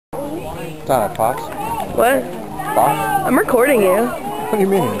It's not a Fox. What? Fox? I'm recording you. What do you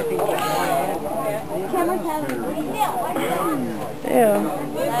mean? Ew.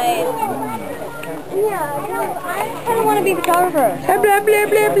 I don't want to be a photographer. Blah blah blah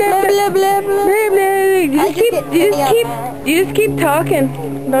blah blah blah blah blah blah. You just keep talking,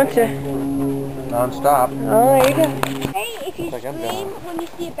 don't you? Non-stop. Oh, there you go. Hey, if you scream when you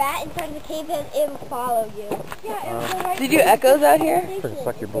see a bat inside of the cave, it'll follow you. Yeah, Did you echoes out here? Freaking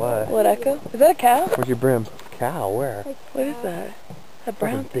suck your blood. What echo? Is that a cow? Where's your brim? Cow, where? What is that? A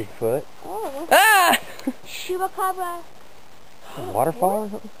brown Bigfoot. Oh. Ah! Chupacabra. A waterfall or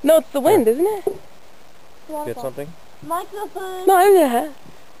something? No, it's the wind, isn't it? Get something? Microphone. No, I don't need a hat.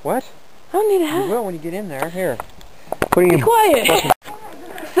 What? I don't need a You hat. will when you get in there. Here. Put it in. Be quiet.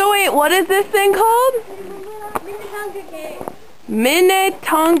 So wait, what is this thing called?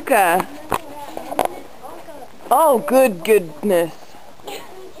 Minnetonka. Oh, goodness.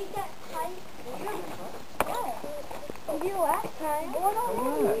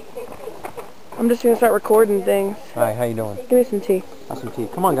 I'm just gonna start recording things. Hi, how you doing? Give me some tea. Have some tea.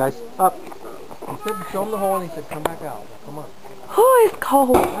 Come on, guys. Up. He said show him the hole and he said come back out. Come on. Oh, it's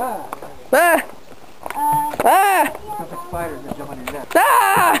cold. Ah! Ah! There's a spider that jump on your neck.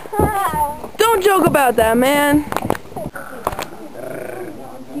 Ah! Don't joke about that, man.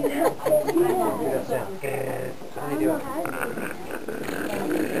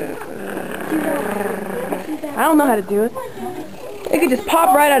 I don't know how to do it. It could just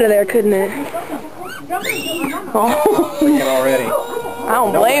pop right out of there, couldn't it? Oh. Already. I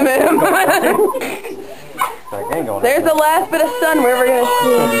don't blame him. There's the last bit of sun we're ever going to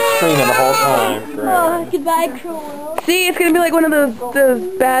see. Be screaming the whole time. Oh, goodbye, cruel. See, it's going to be like one of those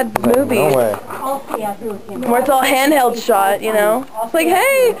bad movies. No way. Where it's all handheld shot, you know? It's like,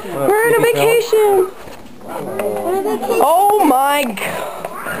 hey, we're on a vacation. Oh my god.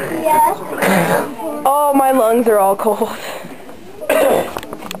 Yes. Oh, my lungs are all cold.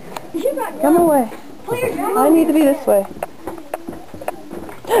 Come away. I need to be this way.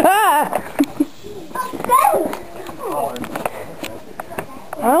 Ah!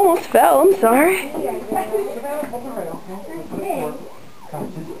 I almost fell, I'm sorry.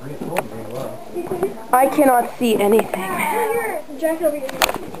 I cannot see anything.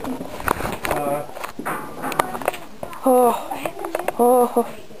 Oh.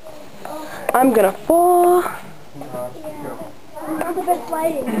 I'm gonna fall. Not the best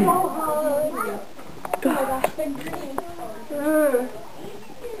lighting.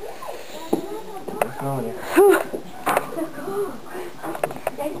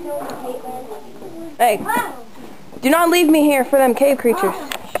 Hey, do not leave me here for them cave creatures.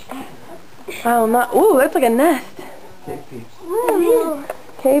 I'll not. Ooh, that's like a nest.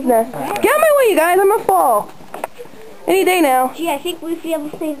 Cave nest. Get out of my way, you guys. I'm gonna fall. Any day now. Gee, I think we should be able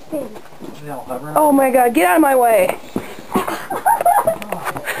to save things. Oh my god, get out of my way.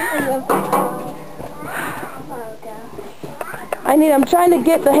 I'm trying to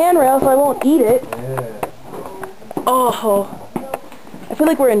get the handrail so I won't eat it. Oh. I feel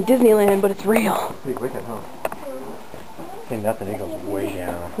like we're in Disneyland, but it's real. Pretty wicked, huh? Ain't nothing, it goes way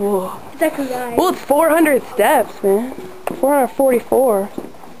down. Whoa. It's like a ride. Well, it's 400 steps, man. 444.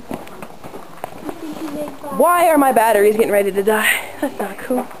 Why are my batteries getting ready to die? That's not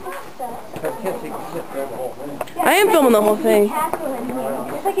cool. I am filming the whole thing.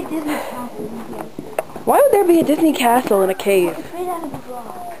 It's like a Disney castle. Why would there be a Disney castle in a cave? It's made out of a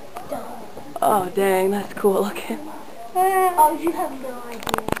rock. Oh, dang, that's cool looking. Oh, you have no idea.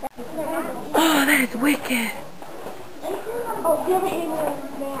 Oh, that is wicked. Oh, the other hand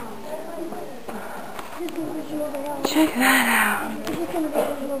now. This is the original now. Check that out. This is the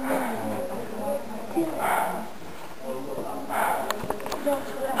original now.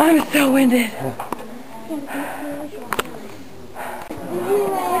 I'm so winded.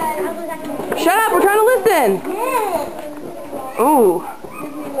 Shut up, we're trying to listen. Ooh.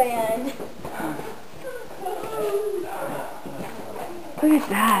 Disneyland. Look at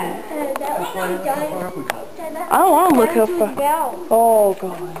that. That I don't want to look how far. Oh,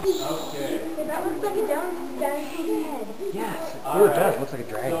 God. looks like a down head. Yes, it really does. Looks like a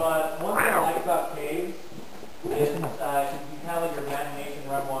dragon. So, one thing I like about caves is you can kind of let your imagination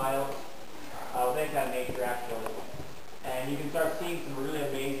run wild with any kind of nature, actually. And you can start seeing some really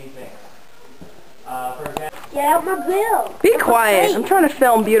amazing things. For example... Get out my bill. Be quiet. I'm trying to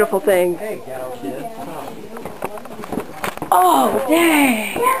film beautiful things. Hey, ghetto kid. Oh,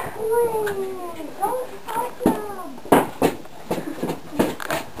 dang.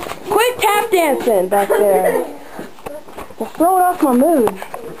 Quit tap dancing back there. You're throwing off my mood.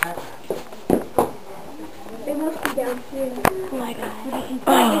 They must be down here. Oh my God.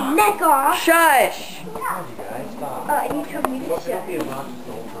 Oh. Back off. Shush. And you told me to shut.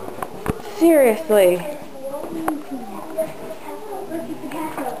 Seriously. Look at the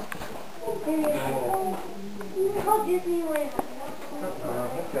castle. It's called Disneyland.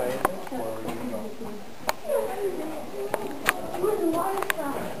 Where's the water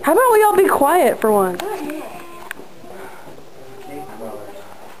slide? How about we all be quiet for once? I'm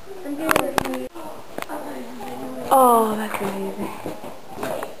doing it. Oh, that's amazing.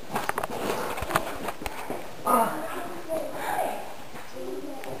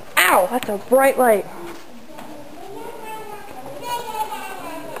 Ow, that's a bright light.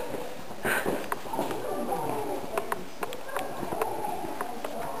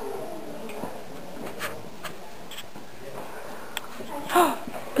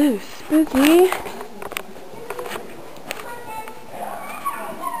 Ooh, spooky.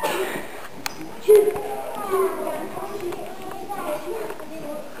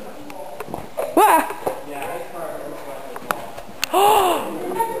 Wah!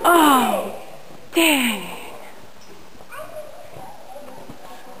 Oh, dang.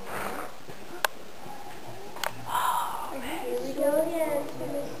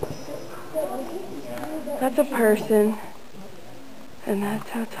 That's a person. And that's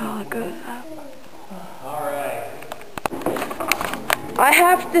how tall it goes up. Alright. I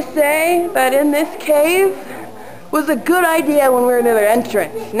have to say that in this cave was a good idea when we were near their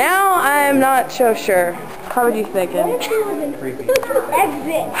entrance. Now I'm not so sure. How would you think? Exit.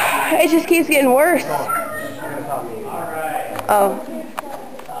 It just keeps getting worse. Alright. Oh.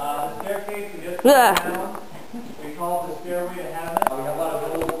 The staircase we just Ugh. went down. We call it the stairway to heaven. We have a lot of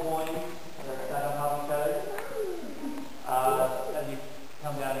gold coins that are set up on each other. As you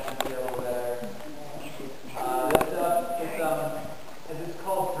come down, you can see a little better. It's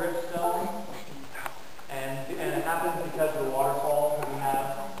called dripstone, and it happens because of the waterfall that we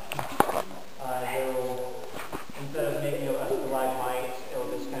have. Instead of making a stalagmite, it'll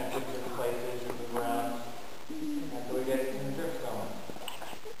just kind of put different places and move around. And so we get some dripstone.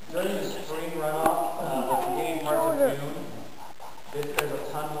 During the spring runoff, the beginning parts of June, there's a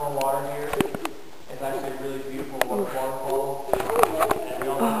ton more water here. It's actually a really beautiful waterfall. And we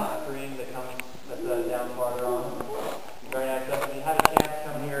also have a stream that's down farther on. Very nice stuff. If you have a chance,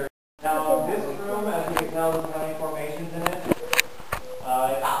 come here. Now, this room, as you can tell, doesn't have any formations in it.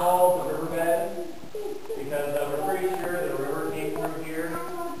 It's called the riverbed because we're pretty sure the river came through here.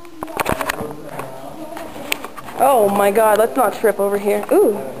 Oh my god, let's not trip over here.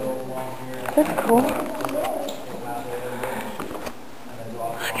 Ooh. That's cool. Look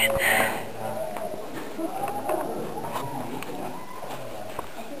at that.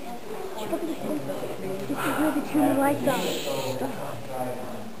 Turn the lights on.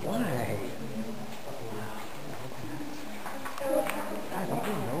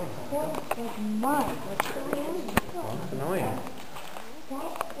 Why? It's annoying.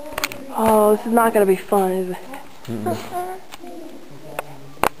 Oh, this is not going to be fun, is it?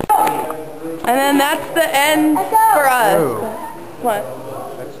 And then that's the end for us. Oh, What?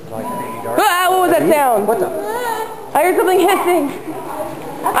 that's like pretty dark. Ah, what was that sound? What the? I heard something hissing.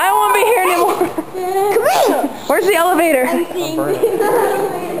 I don't want to be here anymore. Come on. Where's the elevator?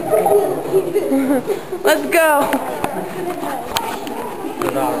 Let's go.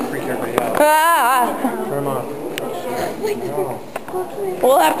 Turn off, freak everybody out. Ah. Turn them off.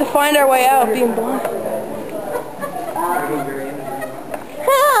 We'll have to find our way out being blind.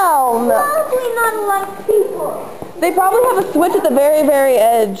 Hell no. Probably not a lot of people. They probably have a switch at the very, very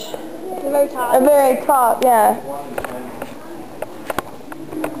edge. The very top. The very top, yeah.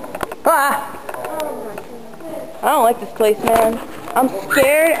 Ah! I don't like this place, man. I'm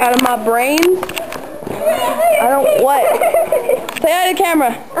scared out of my brains. I don't what? Say hi to the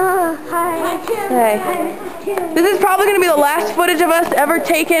camera. Hi. Hey. This is probably going to be the last footage of us ever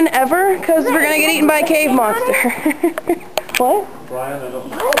taken ever, because we're going to get eaten by a cave monster. What?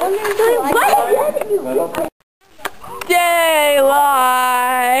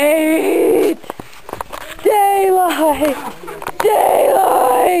 Daylight! Daylight!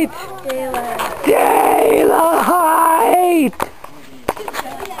 Daylight! Daylight!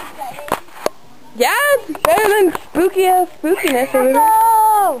 Yeah, it's better than spookiness over there.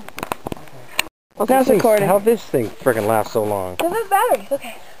 No! Now it's recording. How this thing freaking lasts so long? This is batteries,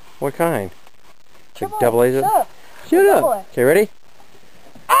 okay. What kind? Triple Like double A's? Shut up. Shut Double A. up. Okay, ready?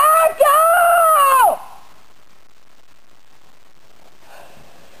 Echo!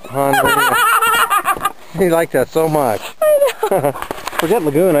 Han, you like that so much. I know. Forget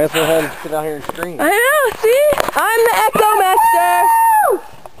Lagoon. I just want to sit out here and scream. I know, see? I'm the Echo Master.